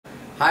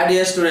Hi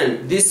dear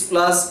student, this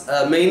class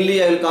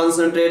mainly I will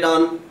concentrate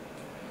on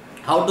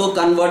how to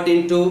convert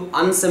into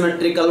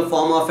unsymmetrical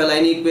form of a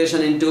line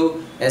equation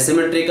into a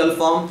symmetrical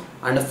form,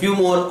 and a few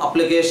more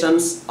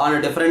applications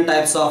on different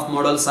types of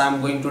models I am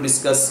going to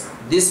discuss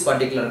this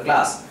particular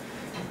class.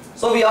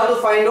 So we have to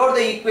find out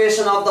the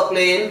equation of the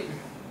plane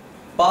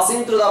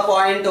passing through the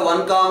point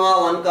 1 comma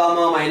 1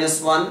 comma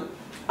minus 1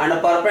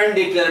 and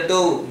perpendicular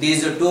to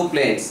these two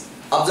planes.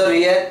 Observe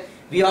here,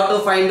 we have to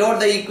find out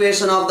the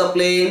equation of the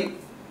plane.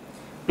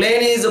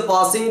 Plane is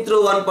passing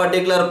through one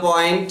particular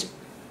point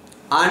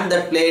and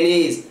that plane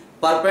is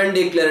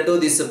perpendicular to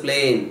this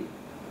plane.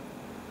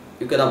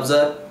 You can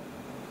observe,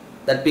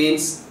 that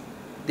means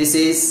this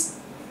is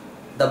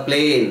the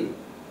plane,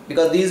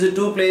 because these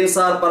two planes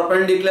are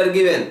perpendicular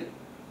given,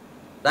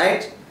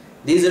 right?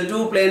 These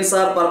two planes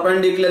are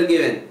perpendicular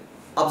given.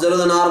 Observe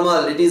the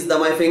normal, it is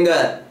my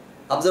finger.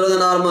 Observe the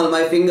normal,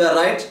 my finger,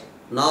 right?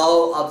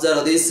 Now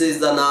observe, this is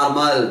the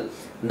normal.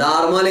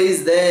 Normal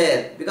is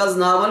there because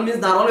normal means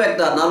normal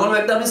vector. Normal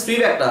vector means free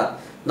vector.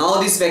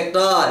 Now this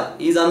vector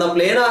is on the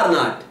plane or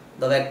not?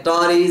 The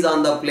vector is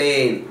on the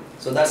plane.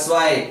 So that's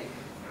why.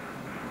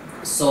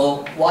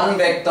 So one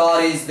vector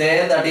is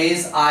there, that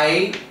is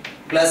I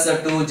plus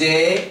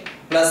 2j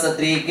plus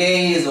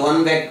 3k is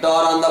one vector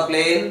on the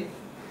plane.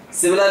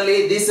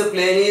 Similarly, this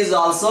plane is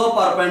also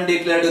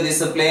perpendicular to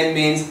this plane,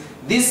 means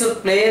this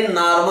plane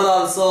normal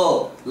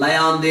also lie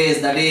on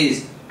this, that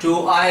is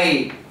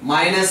 2i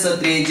minus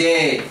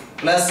 3j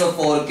plus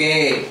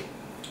 4k.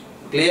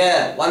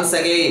 Clear? Once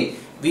again,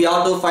 we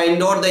have to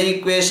find out the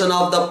equation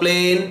of the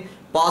plane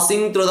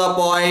passing through the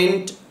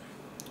point,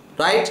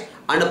 right,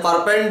 and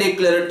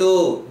perpendicular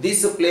to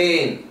this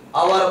plane.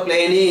 Our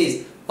plane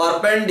is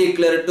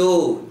perpendicular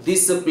to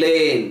this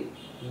plane.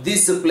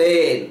 This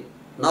plane.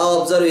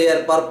 Now observe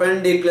here,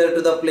 perpendicular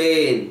to the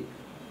plane.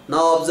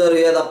 Now observe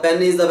here, the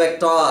pen is the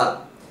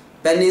vector.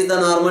 Pen is the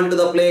normal to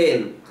the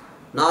plane.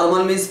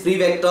 Normal means free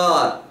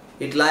vector.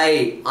 It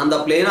lie on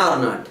the plane or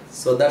not.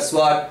 So that's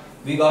what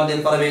we got the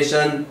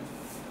information.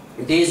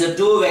 These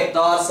two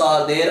vectors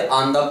are there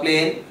on the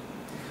plane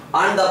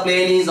and the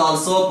plane is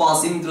also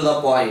passing through the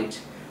point.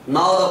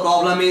 Now the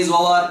problem is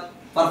over.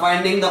 For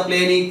finding the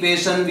plane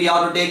equation, we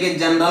have to take a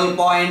general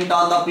point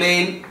on the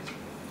plane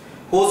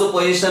whose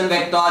position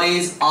vector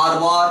is r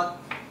bar.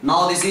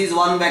 Now this is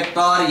one vector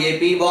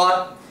AP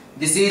bar.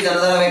 This is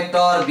another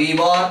vector B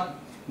bar.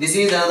 This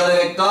is another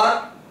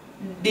vector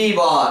D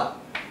bar.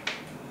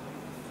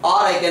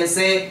 Or I can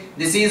say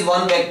this is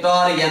one vector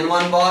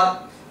N1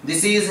 bar.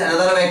 This is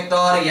another vector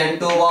N2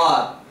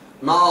 bar.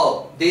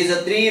 Now these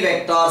three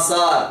vectors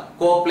are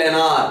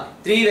coplanar.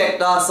 Three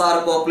vectors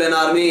are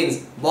coplanar means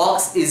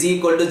box is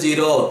equal to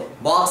 0.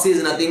 Box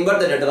is nothing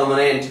but the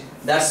determinant.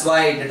 That's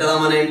why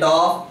determinant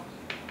of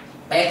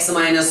x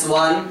minus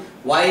 1,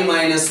 y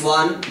minus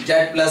 1,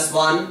 z plus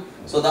 1.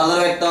 So the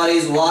other vector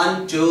is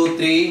 1, 2,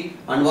 3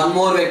 and one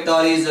more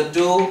vector is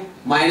 2,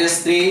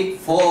 minus 3,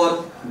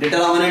 4.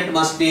 Determinant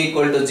must be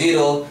equal to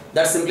 0.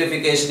 That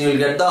simplification you will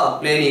get the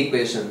plane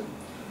equation.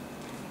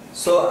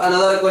 So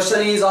another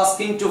question is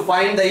asking to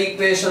find the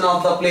equation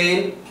of the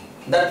plane.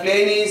 That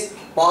plane is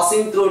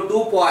passing through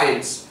 2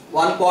 points.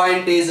 One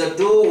point is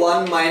 2,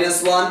 1,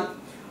 minus 1.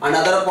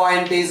 Another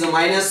point is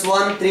minus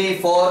 1, 3,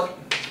 4.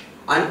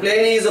 And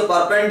plane is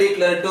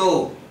perpendicular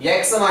to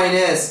x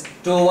minus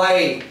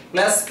 2y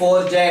plus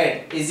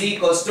 4z is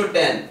equals to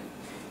 10.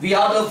 We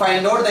have to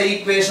find out the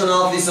equation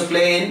of this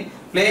plane.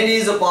 Plane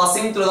is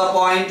passing through the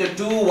point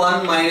 2,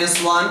 1,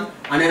 minus 1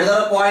 and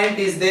another point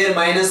is there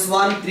minus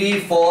 1, 3,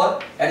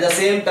 4. At the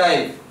same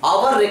time,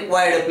 our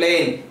required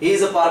plane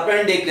is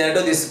perpendicular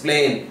to this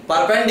plane.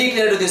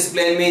 Perpendicular to this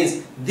plane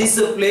means this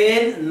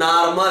plane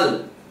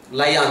normal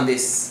lie on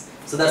this.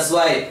 So that's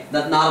why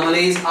that normal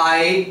is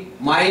I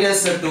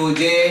minus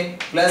 2j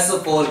plus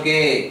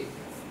 4k.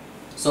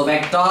 So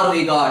vector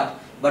we got,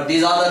 but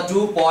these are the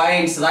 2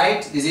 points,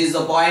 right? This is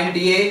the point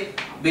A,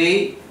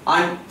 B,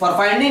 and for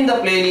finding the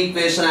plane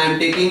equation I am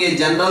taking a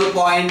general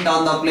point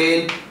on the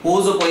plane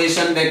whose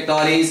position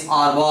vector is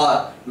r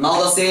bar.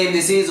 Now the same,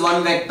 this is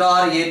one vector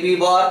AP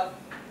bar,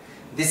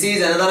 this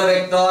is another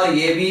vector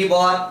AB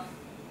bar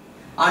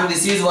and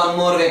this is one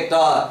more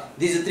vector.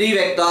 These three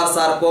vectors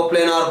are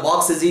coplanar.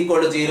 Box is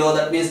equal to 0,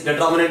 that means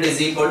determinant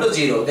is equal to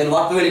 0. Then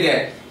what we will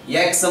get?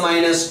 X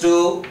minus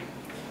 2,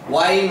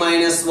 y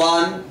minus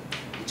 1,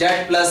 z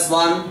plus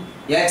 1,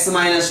 x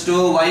minus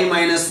 2, y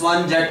minus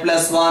 1, z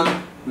plus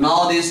 1.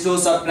 Now these two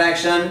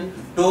subtraction,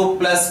 2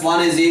 plus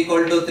 1 is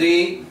equal to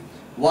 3,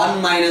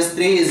 1 minus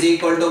 3 is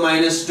equal to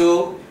minus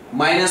 2,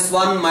 minus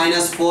 1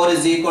 minus 4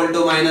 is equal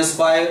to minus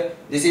 5.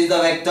 This is the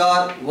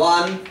vector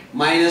 1,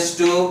 minus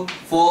 2,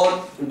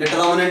 4,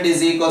 determinant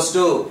is equals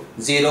to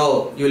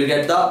 0. You will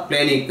get the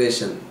plane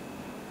equation.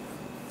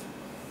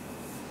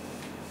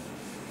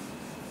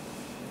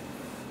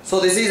 So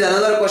this is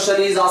another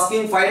question is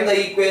asking find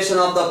the equation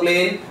of the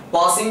plane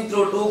passing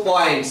through 2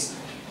 points.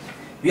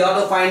 We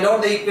have to find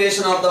out the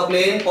equation of the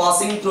plane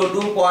passing through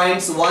 2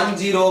 points 1,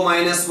 0,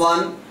 minus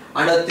 1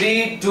 and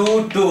 3,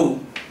 2,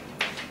 2.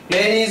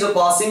 Plane is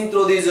passing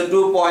through these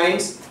 2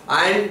 points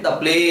and the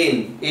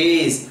plane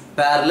is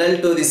parallel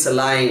to this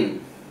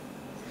line.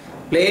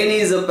 Plane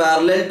is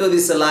parallel to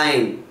this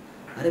line.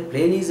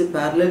 Plane is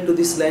parallel to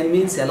this line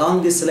means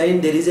along this line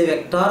there is a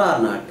vector or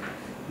not?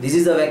 This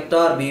is a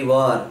vector B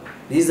bar.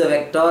 This is a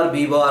vector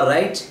B bar,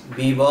 right?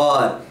 B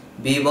bar.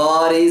 B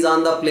bar is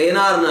on the plane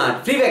or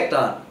not? Free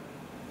vector.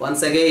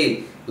 Once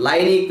again,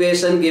 line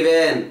equation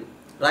given,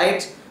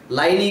 right?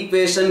 Line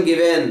equation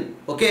given.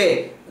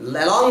 Okay.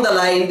 Along the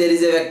line there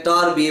is a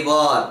vector B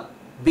bar.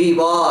 B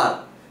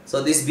bar.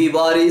 So this B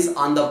bar is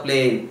on the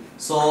plane.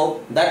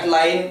 So that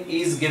line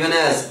is given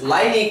as,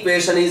 line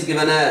equation is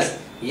given as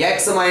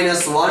x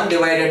minus 1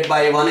 divided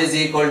by 1 is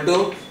equal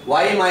to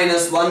y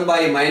minus 1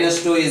 by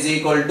minus 2 is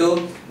equal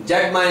to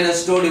z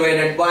minus 2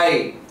 divided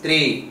by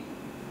 3.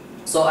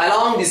 So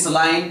along this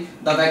line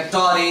the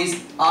vector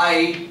is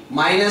I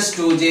minus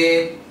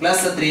 2j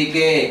plus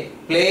 3k.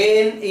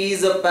 Plane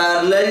is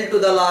parallel to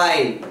the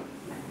line.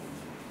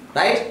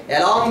 Right?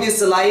 Along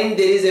this line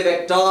there is a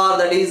vector,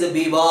 that is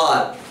B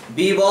bar.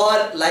 B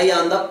bar lie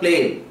on the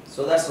plane.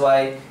 So that's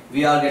why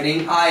we are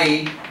getting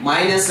I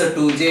minus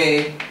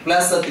 2j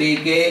plus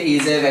 3k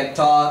is a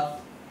vector.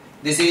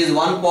 This is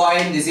one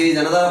point, this is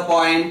another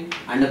point,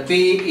 and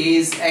P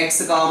is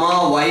x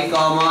comma y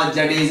comma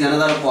z is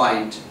another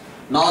point.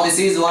 Now this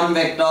is one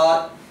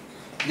vector,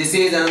 this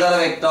is another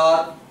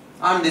vector,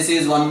 and this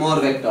is one more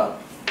vector.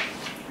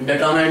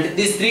 Determinant,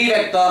 these three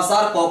vectors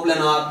are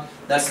coplanar.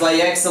 That's why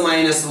x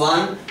minus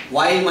 1,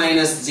 y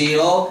minus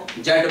 0,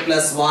 z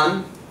plus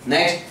 1.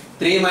 Next,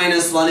 3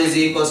 minus 1 is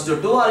equals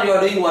to 2, or you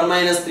are doing 1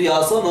 minus 3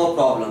 also, no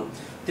problem.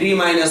 3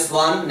 minus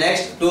 1,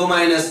 next 2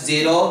 minus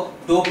 0,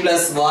 2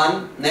 plus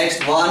 1,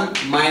 next 1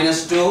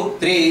 minus 2,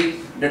 3.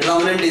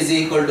 Determinant is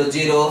equal to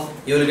 0.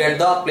 You will get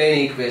the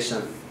plane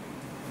equation.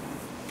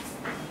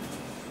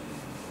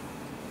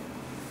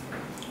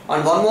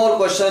 And one more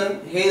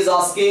question he is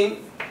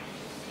asking,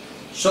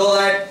 show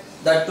that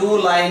the two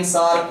lines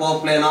are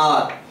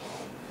coplanar.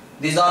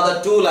 These are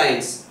the two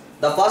lines.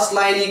 The first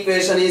line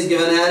equation is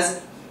given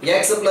as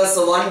x plus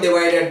 1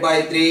 divided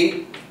by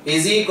 3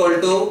 is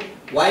equal to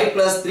y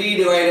plus 3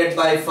 divided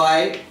by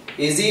 5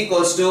 is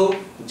equals to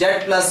z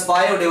plus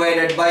 5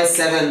 divided by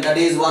 7. That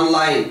is one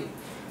line.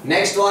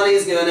 Next one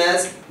is given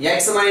as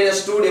x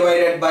minus 2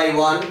 divided by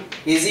 1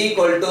 is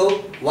equal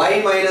to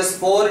y minus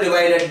 4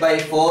 divided by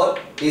 4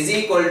 is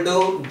equal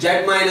to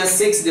z minus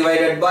 6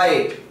 divided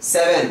by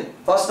 7.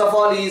 First of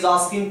all, he is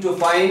asking to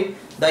find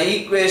the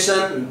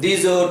equation.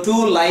 These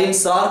two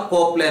lines are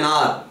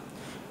coplanar.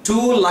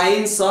 Two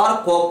lines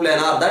are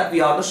coplanar, that we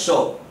have to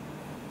show.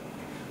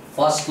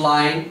 First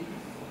line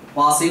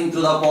passing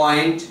through the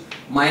point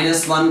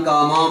minus 1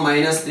 comma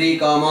minus 3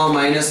 comma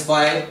minus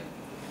 5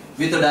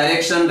 with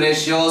direction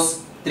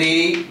ratios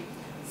 3,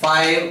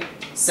 5,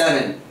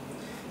 7.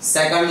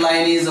 Second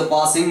line is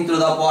passing through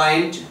the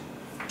point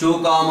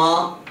 2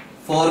 comma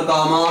 4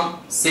 comma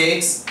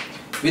 6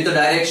 with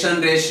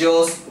direction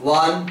ratios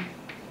 1,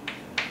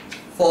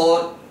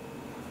 4,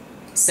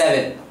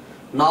 7.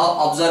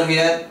 Now observe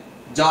here,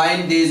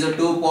 join these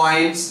 2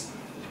 points,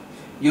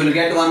 you will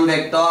get one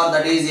vector,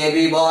 that is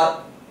AB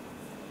bar.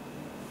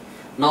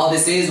 Now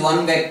this is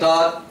one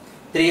vector,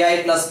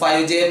 3i plus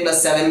 5j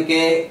plus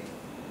 7k,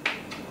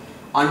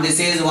 and this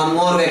is one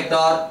more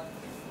vector,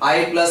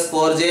 I plus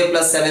 4j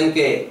plus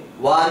 7k.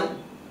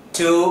 1,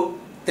 2,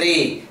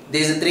 3.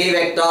 These three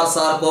vectors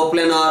are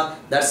coplanar.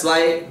 That's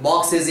why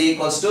box is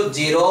equals to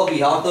 0 we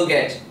have to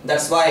get.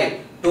 That's why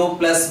 2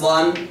 plus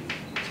 1,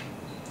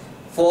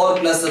 4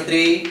 plus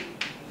 3,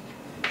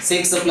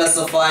 6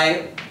 plus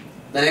 5.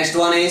 The next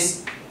one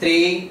is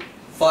 3,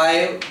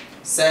 5,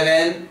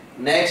 7.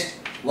 Next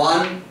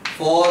 1,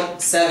 4,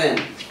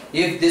 7.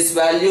 If this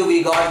value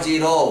we got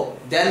 0,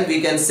 then we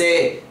can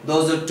say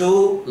those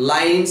two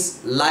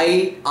lines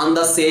lie on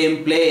the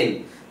same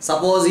plane.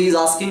 Suppose he is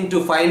asking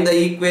to find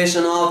the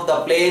equation of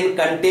the plane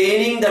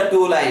containing the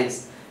two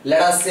lines.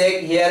 Let us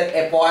take here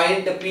a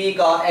point P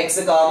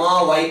x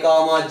comma y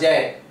comma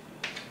z.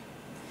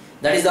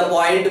 That is the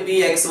point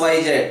P x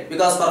y z.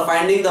 Because for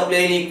finding the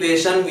plane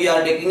equation we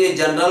are taking a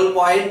general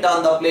point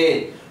on the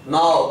plane.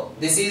 Now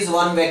this is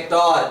one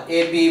vector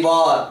AP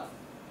bar.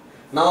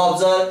 Now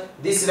observe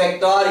this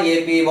vector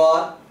AP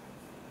bar,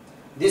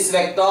 this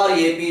vector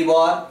AP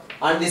bar,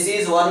 and this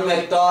is one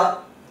vector,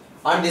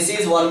 and this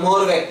is one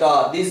more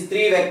vector. These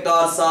three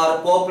vectors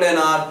are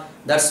coplanar.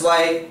 That's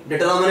why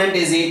determinant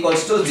is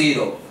equals to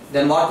 0.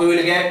 Then what we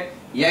will get?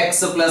 X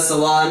plus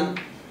 1,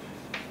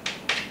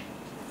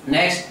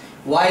 next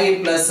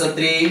y plus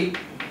 3,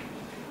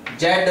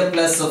 z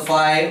plus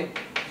 5,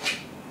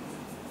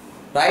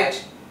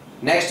 right?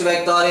 Next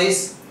vector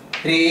is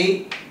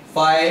 3,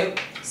 5,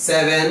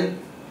 7,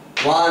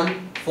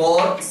 1,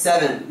 4,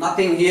 7.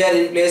 Nothing here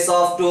in place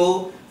of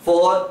 2,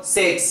 4,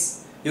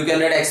 6. You can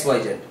write x,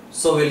 y, z.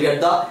 So we will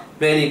get the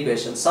plane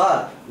equation.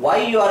 Sir,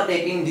 why you are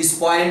taking this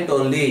point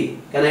only?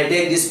 Can I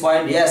take this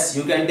point? Yes,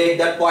 you can take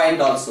that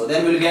point also.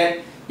 Then we will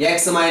get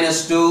x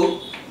minus 2,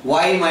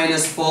 y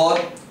minus 4,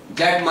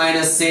 z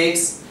minus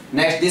 6.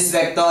 Next this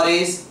vector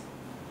is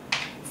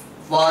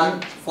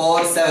 1,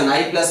 4, 7.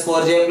 I plus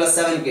 4j plus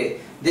 7k.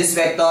 This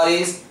vector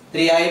is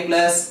 3i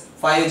plus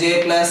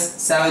 5j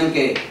plus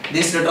 7k.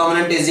 This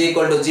determinant is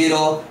equal to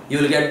 0. You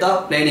will get the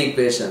plane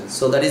equation.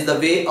 So that is the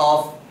way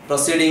of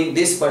proceeding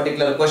this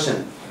particular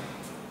question.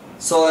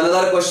 So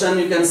another question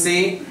you can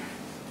see.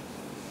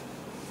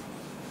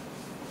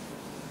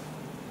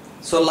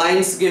 So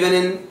lines given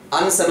in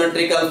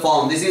unsymmetrical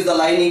form. This is the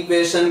line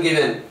equation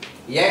given.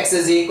 X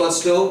is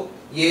equals to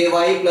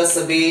ay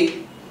plus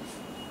b,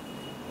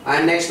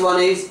 and next one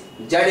is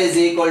z is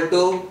equal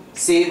to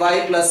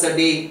cy plus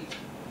d.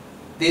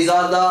 These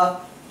are the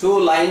two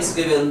lines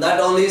given.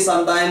 That only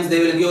sometimes they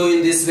will give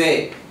in this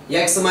way.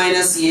 X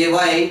minus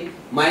ay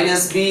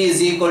minus b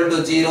is equal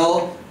to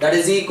 0. That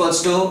is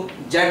equals to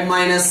z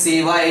minus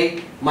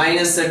cy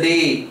minus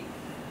d.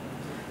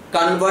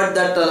 Convert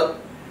that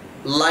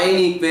line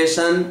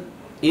equation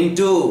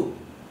into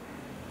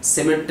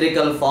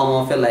symmetrical form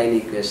of a line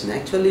equation.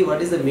 Actually,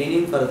 what is the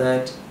meaning for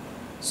that?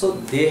 So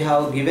they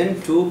have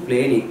given two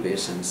plane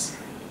equations.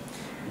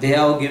 They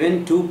have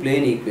given two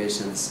plane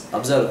equations.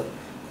 Observe,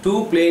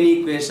 two plane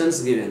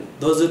equations given.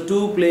 Those are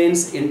two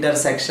planes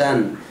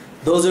intersection.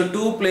 Those are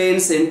two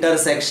planes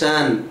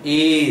intersection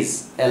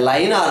is a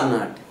line or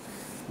not?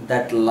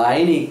 That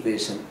line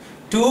equation.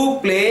 Two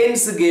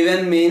planes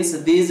given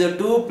means these are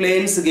two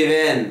planes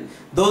given.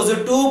 Those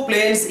are two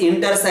planes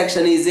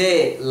intersection is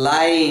a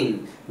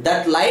line.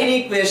 That line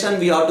equation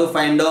we have to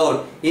find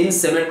out in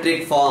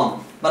symmetric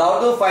form. But how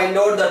to find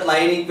out that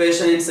line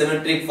equation in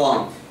symmetric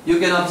form? You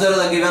can observe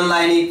the given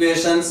line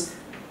equations.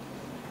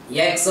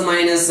 X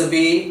minus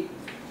b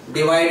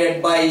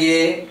divided by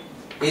a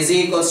is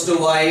equals to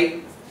y,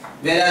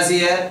 whereas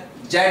here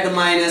z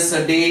minus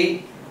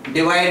d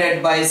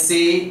divided by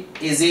c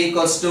is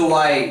equals to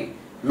y.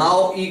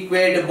 Now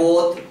equate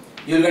both.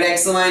 You will get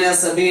x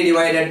minus b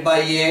divided by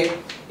a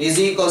is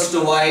equals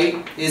to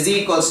y is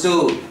equals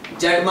to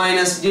z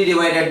minus d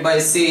divided by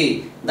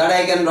c. That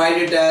I can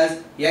write it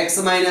as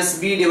x minus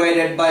b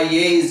divided by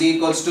a is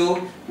equals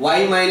to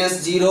y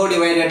minus 0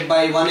 divided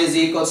by 1 is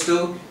equals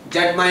to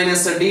z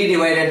minus d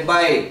divided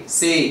by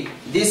c.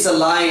 This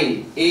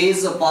line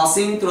is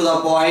passing through the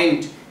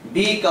point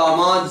b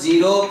comma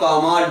 0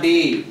 comma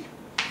d.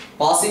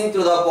 Passing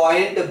through the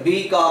point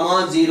b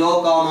comma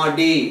 0 comma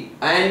d,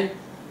 and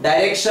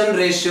direction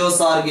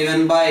ratios are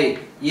given by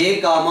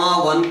a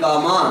comma 1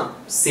 comma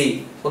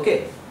c.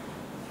 Okay.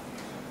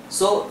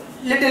 So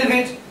little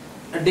bit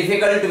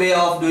difficult way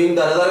of doing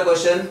the other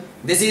question.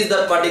 This is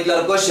the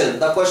particular question.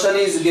 The question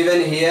is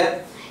given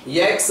here: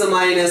 x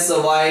minus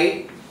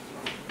y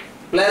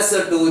plus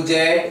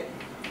 2z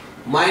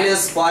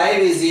minus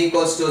 5 is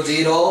equals to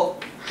 0.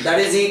 That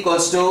is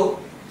equals to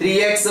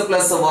 3x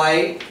plus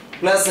y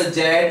plus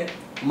z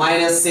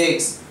minus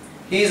 6.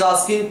 He is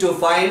asking to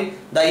find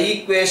the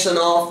equation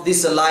of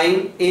this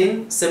line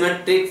in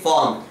symmetric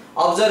form.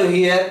 Observe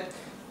here.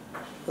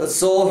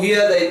 So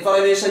here the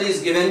information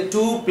is given,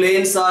 two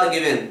planes are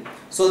given.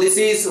 So this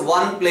is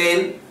one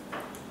plane.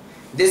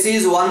 This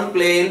is one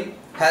plane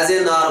has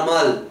a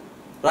normal,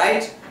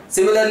 right?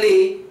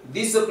 Similarly,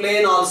 this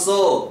plane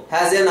also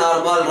has a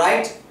normal,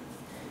 right?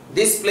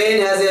 This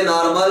plane has a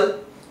normal.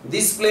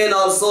 This plane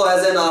also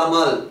has a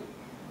normal.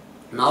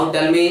 Now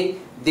tell me,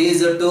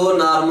 these are two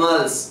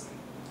normals.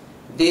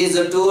 These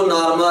are two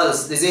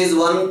normals. This is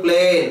one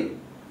plane,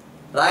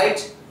 right?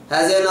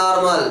 Has a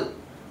normal.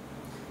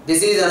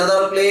 This is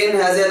another plane,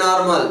 has a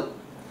normal.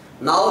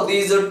 Now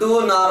these are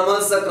two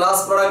normals. The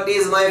cross product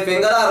is my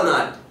finger or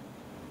not?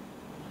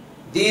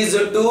 These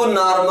are two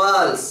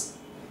normals.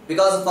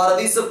 Because for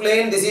this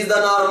plane, this is the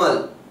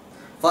normal.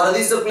 For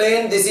this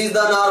plane, this is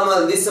the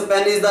normal. This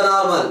pen is the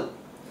normal.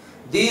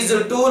 These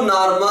are two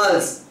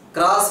normals.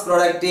 Cross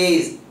product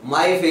is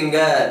my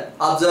finger.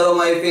 Observe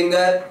my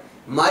finger.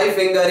 My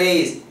finger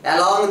is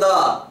along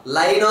the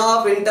line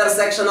of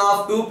intersection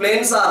of two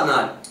planes or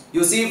not?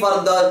 You see,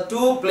 for the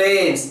two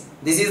planes,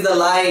 this is the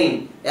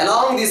line.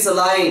 Along this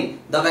line,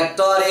 the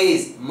vector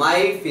is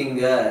my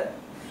finger.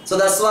 So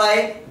that's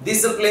why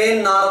this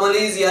plane normal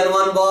is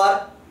n1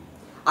 bar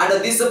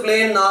and this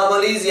plane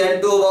normal is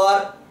n2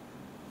 bar.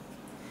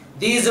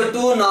 These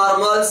two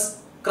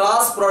normals,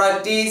 cross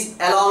product is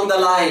along the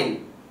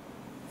line.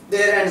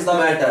 There ends the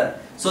matter.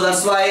 So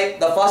that's why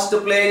the first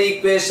plane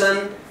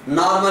equation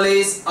normal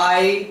is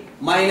I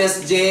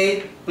minus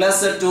j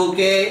plus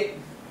 2k,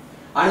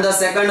 and the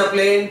second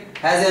plane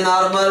has a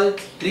normal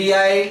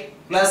 3i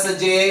plus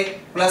j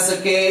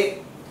plus k.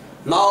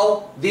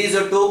 Now these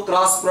are two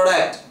cross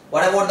product.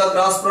 What about the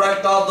cross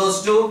product of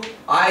those two?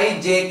 I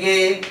j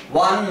k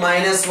 1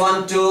 minus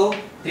 1 2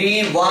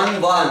 3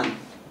 1 1.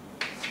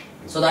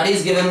 So that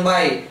is given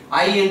by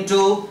I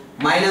into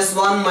minus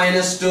 1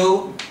 minus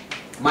 2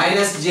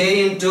 minus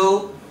j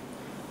into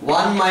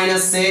 1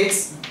 minus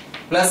 6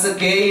 plus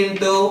k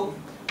into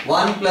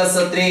 1 plus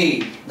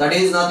 3. That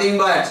is nothing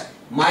but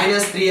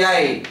minus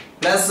 3i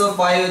plus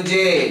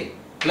 5j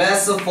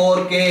plus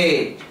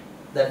 4k.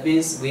 That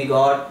means we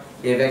got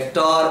a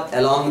vector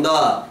along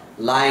the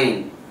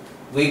line.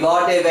 We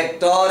got a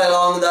vector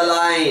along the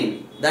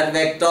line. That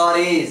vector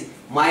is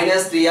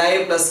minus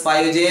 3i plus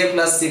 5j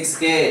plus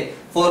 6k.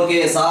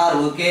 4k are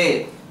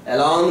okay.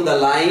 along the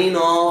line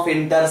of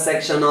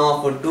intersection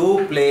of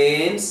two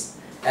planes,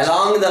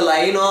 along the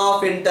line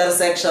of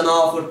intersection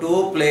of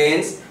two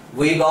planes,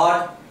 we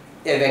got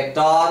a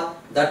vector.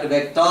 That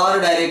vector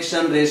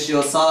direction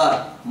ratios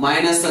are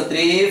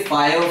 -3,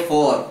 5,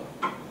 4.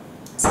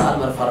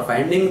 Sir, for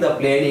finding the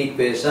plane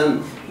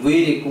equation,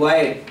 we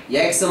require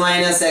x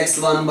minus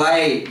x1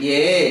 by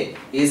a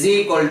is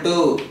equal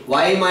to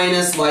y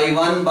minus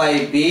y1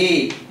 by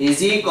b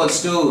is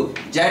equals to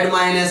z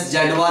minus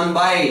z1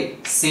 by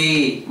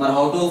c. But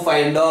how to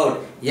find out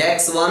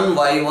x1,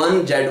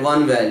 y1,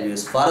 z1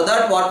 values? For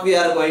that, what we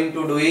are going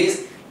to do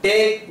is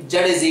take z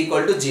is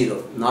equal to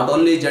 0. Not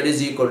only z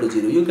is equal to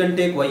 0, you can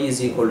take y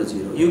is equal to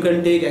 0. You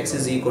can take x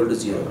is equal to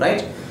 0,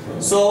 right?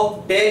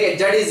 So take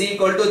z is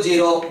equal to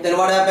 0. Then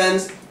what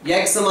happens?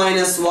 X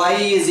minus y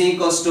is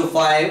equals to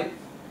 5.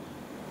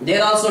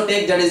 There also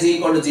take z is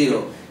equal to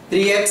 0.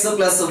 3x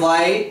plus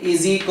y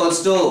is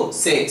equals to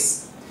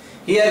 6.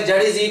 Here z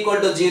is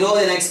equal to 0,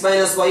 then x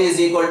minus y is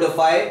equal to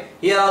 5.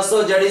 Here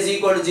also z is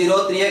equal to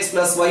 0, 3x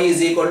plus y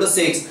is equal to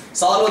 6.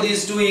 Solve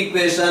these two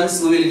equations,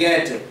 we will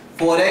get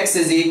 4x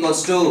is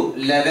equals to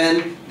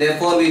 11.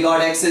 Therefore, we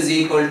got x is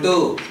equal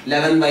to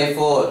 11 by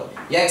 4.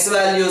 X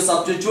value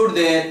substitute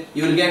there,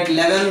 you will get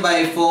 11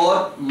 by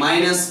 4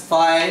 minus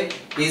 5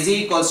 is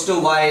equals to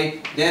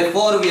y.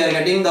 Therefore, we are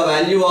getting the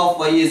value of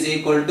y is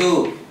equal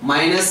to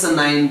minus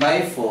 9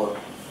 by 4.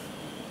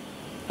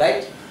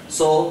 Right?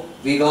 So,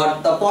 we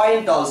got the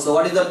point also.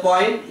 What is the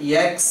point?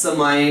 X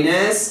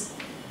minus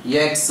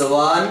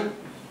x1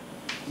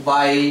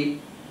 by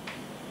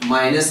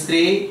minus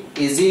 3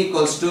 is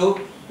equals to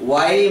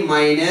y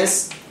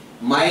minus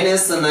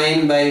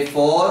 9 by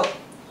 4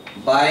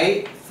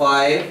 by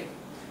 5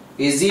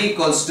 is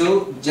equals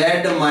to z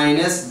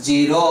minus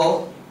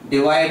 0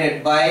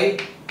 divided by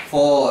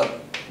 4.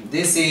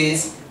 This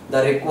is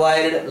the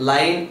required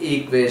line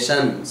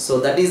equation. So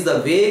that is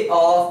the way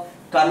of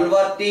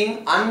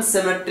converting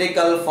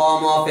unsymmetrical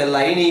form of a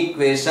line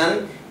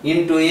equation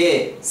into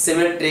a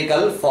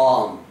symmetrical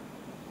form.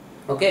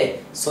 Okay,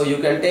 so you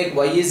can take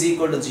y is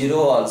equal to 0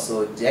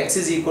 also, x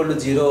is equal to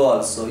 0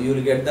 also, you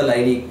will get the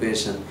line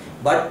equation.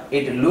 But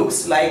it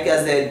looks like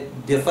as a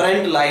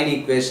different line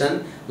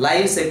equation,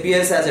 lines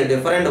appears as a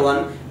different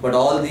one, but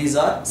all these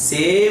are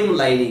same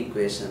line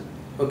equation.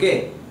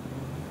 Okay.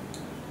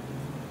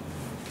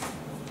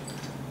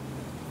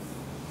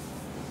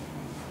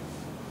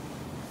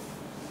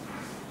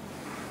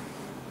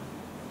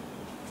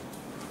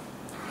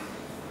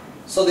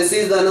 So this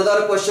is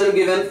another question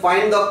given.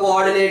 Find the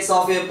coordinates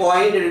of a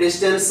point at a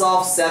distance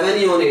of 7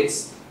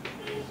 units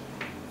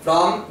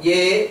from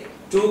A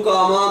 2,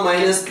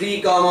 minus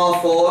 3,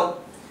 4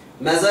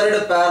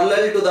 measured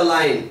parallel to the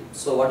line.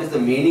 So what is the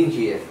meaning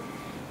here?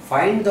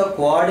 Find the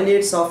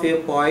coordinates of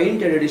a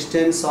point at a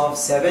distance of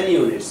 7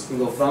 units. You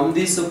go from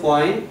this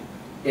point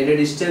at a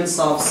distance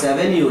of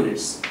 7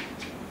 units.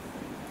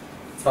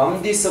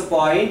 From this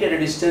point at a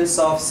distance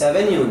of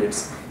 7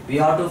 units. We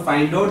have to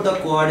find out the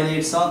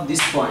coordinates of this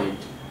point.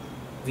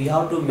 We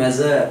have to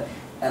measure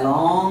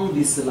along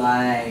this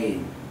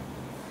line.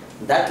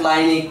 That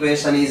line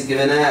equation is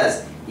given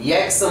as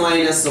x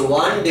minus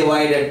 1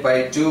 divided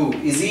by 2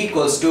 is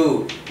equals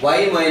to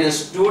y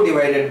minus 2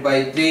 divided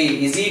by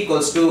 3 is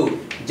equals to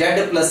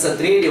z plus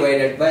 3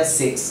 divided by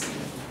 6.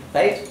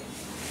 Right?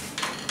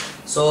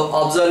 So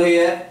observe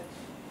here.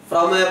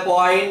 From a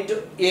point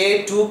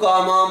A 2,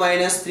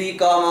 minus 3,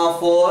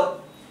 4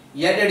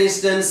 at a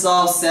distance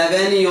of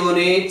 7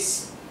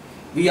 units,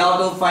 we have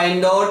to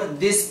find out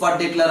this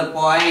particular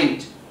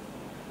point.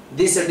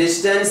 This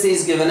distance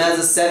is given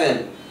as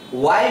 7.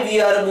 Why we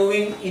are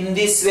moving in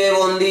this way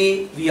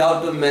only? We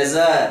have to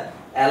measure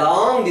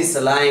along this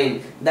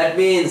line. That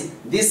means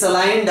this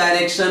line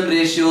direction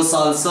ratios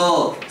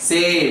also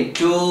same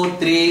 2,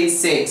 3,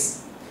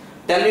 6.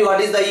 Tell me what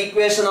is the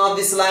equation of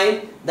this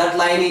line? That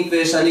line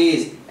equation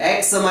is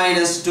x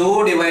minus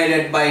 2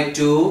 divided by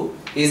 2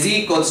 is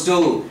equals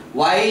to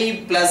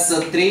y plus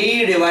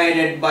 3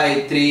 divided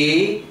by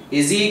 3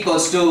 is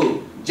equals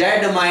to z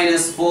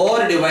minus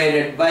 4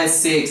 divided by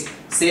 6.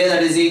 Say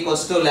that is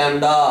equals to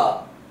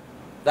lambda.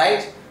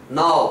 Right?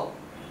 Now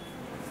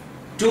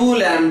 2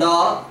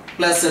 lambda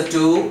plus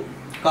 2,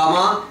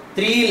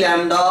 3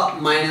 lambda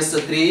minus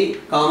 3,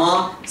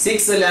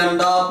 6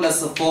 lambda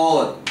plus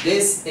 4.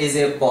 This is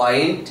a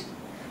point.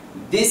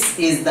 This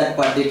is that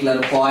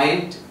particular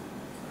point.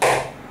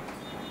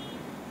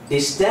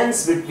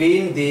 Distance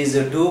between these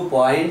two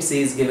points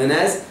is given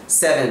as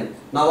 7.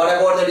 Now what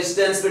about the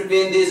distance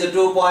between these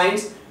two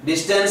points?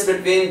 Distance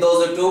between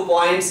those two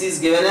points is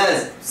given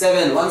as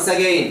 7. Once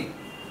again.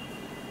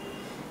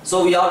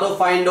 So we have to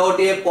find out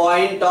a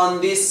point on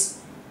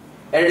this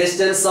at a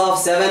distance of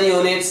 7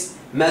 units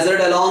measured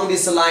along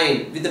this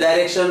line with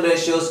direction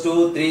ratios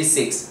 2, 3,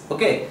 6.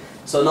 Okay.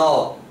 So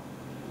now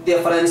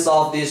difference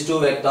of these two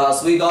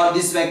vectors. We got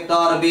this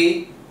vector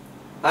B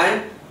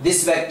and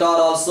this vector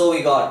also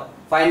we got.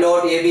 Find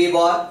out AB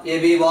bar.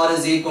 AB bar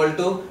is equal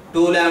to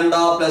 2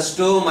 lambda plus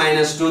 2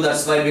 minus 2.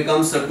 That's why it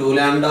becomes 2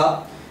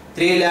 lambda.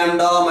 3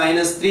 lambda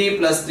minus 3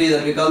 plus 3.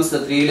 That becomes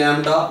 3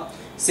 lambda.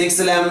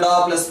 6 lambda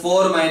plus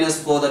 4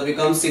 minus 4, that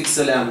becomes 6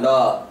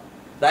 lambda,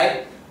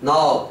 right?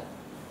 Now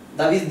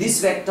with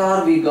this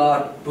vector we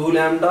got 2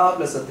 lambda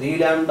plus 3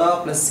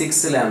 lambda plus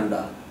 6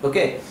 lambda.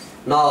 Okay,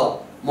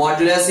 now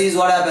modulus is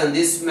what happened,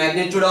 this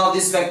magnitude of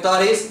this vector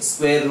is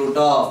square root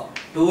of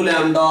 2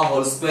 lambda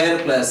whole square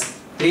plus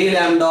 3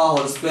 lambda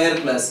whole square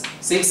plus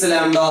 6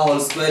 lambda whole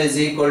square is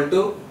equal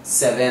to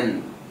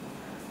 7.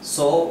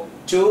 So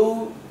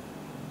 2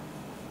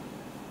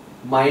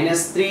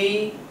 minus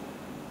 3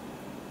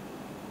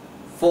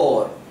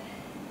 4.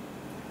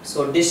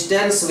 So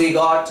distance we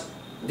got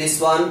this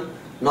one.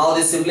 Now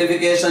the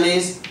simplification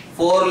is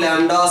 4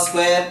 lambda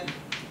square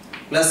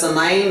plus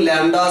 9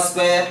 lambda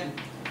square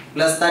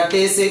plus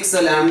 36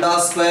 lambda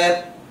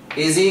square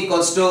is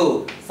equals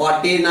to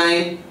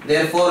 49.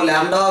 Therefore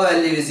lambda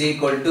value is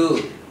equal to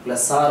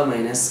plus or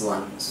minus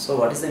 1. So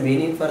what is the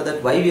meaning for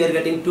that? Why we are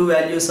getting two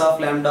values of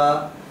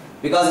lambda?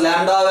 Because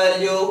lambda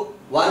value,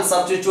 one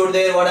substitute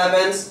there, what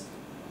happens?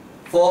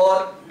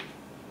 4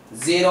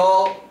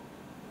 0,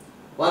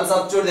 one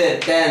substitute there,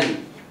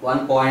 10,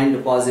 1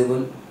 point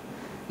possible.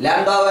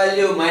 Lambda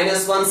value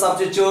minus 1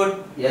 substitute,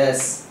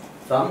 yes,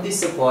 from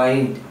this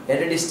point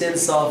at a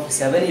distance of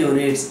 7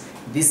 units,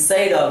 this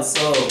side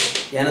also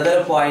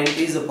another point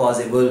is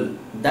possible.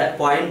 That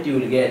point you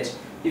will get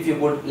if you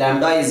put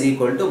lambda is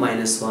equal to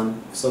minus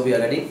 1. So we are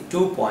getting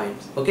 2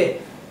 points.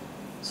 Okay,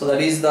 so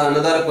that is the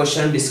another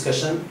question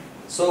discussion.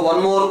 So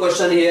one more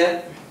question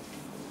here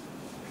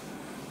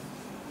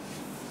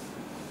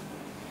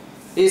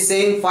is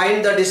saying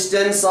find the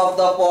distance of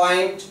the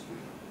point.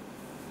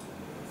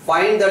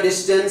 Find the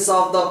distance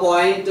of the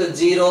point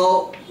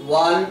 0,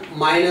 1,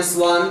 minus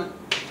 1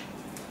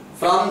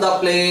 from the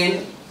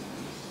plane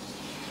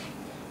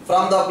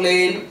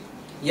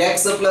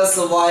x plus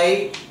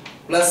y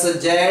plus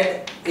z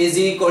is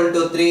equal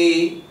to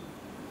 3.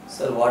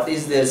 Sir, what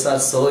is this? Sir,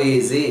 so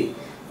easy.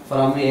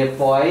 From a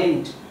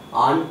point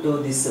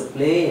onto this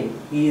plane,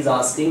 he is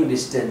asking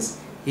distance.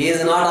 He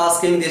is not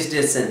asking this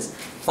distance.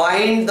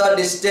 Find the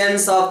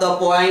distance of the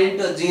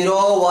point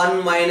 0,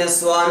 1,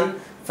 minus 1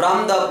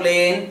 from the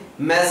plane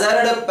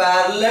measured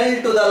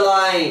parallel to the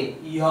line.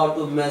 You have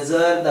to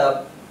measure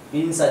the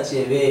in such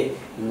a way.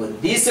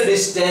 This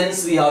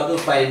distance we have to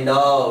find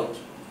out.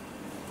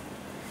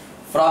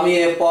 From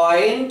a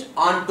point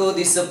onto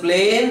this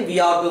plane we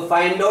have to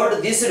find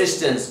out this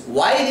distance.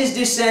 Why this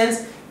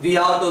distance? We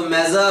have to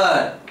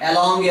measure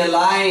along a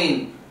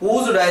line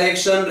whose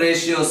direction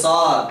ratios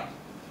are.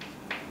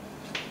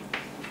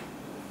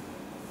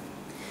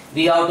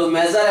 We have to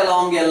measure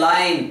along a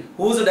line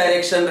whose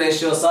direction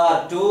ratios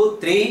are 2,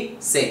 3,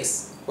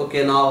 6.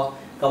 Okay, now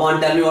come on,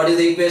 tell me what is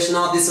the equation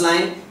of this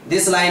line.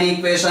 This line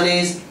equation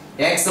is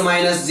x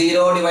minus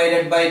 0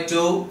 divided by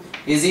 2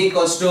 is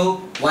equals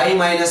to y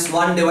minus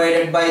 1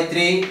 divided by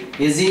 3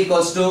 is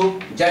equals to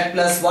z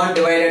plus 1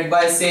 divided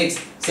by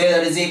 6. Say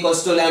that is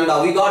equals to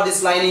lambda. We got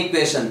this line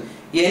equation.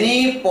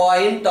 Any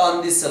point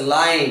on this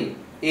line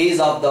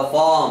is of the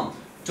form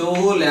 2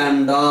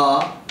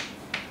 lambda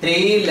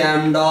 3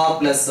 lambda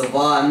plus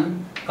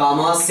 1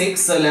 comma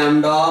 6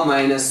 lambda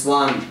minus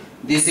 1.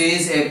 This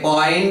is a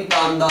point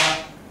on the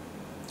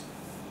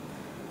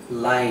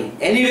line.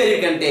 Anywhere you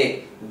can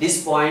take.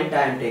 This point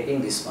I am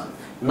taking this one.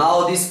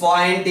 Now this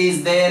point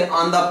is there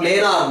on the plane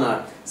or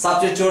not?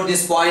 Substitute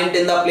this point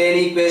in the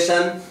plane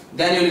equation.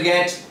 Then you will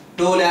get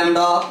 2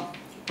 lambda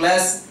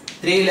plus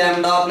 3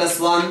 lambda plus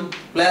 1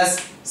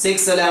 plus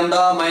 6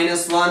 lambda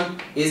minus 1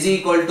 is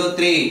equal to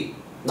 3.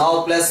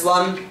 Now plus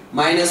 1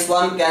 minus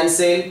 1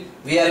 cancel.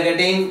 We are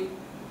getting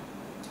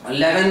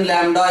 11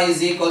 lambda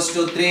is equals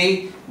to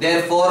 3.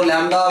 Therefore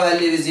lambda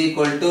value is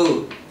equal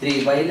to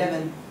 3 by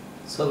 11.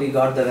 So we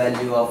got the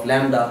value of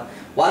lambda.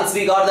 Once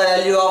we got the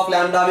value of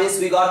lambda means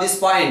we got this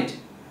point.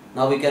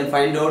 Now we can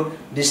find out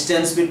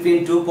distance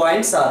between 2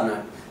 points or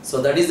not.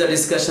 So that is the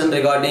discussion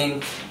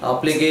regarding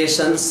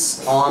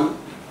applications on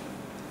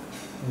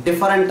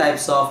different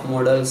types of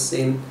models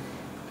in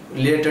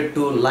related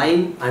to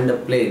line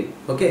and plane.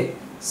 Okay,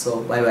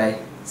 so bye bye,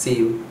 see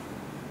you.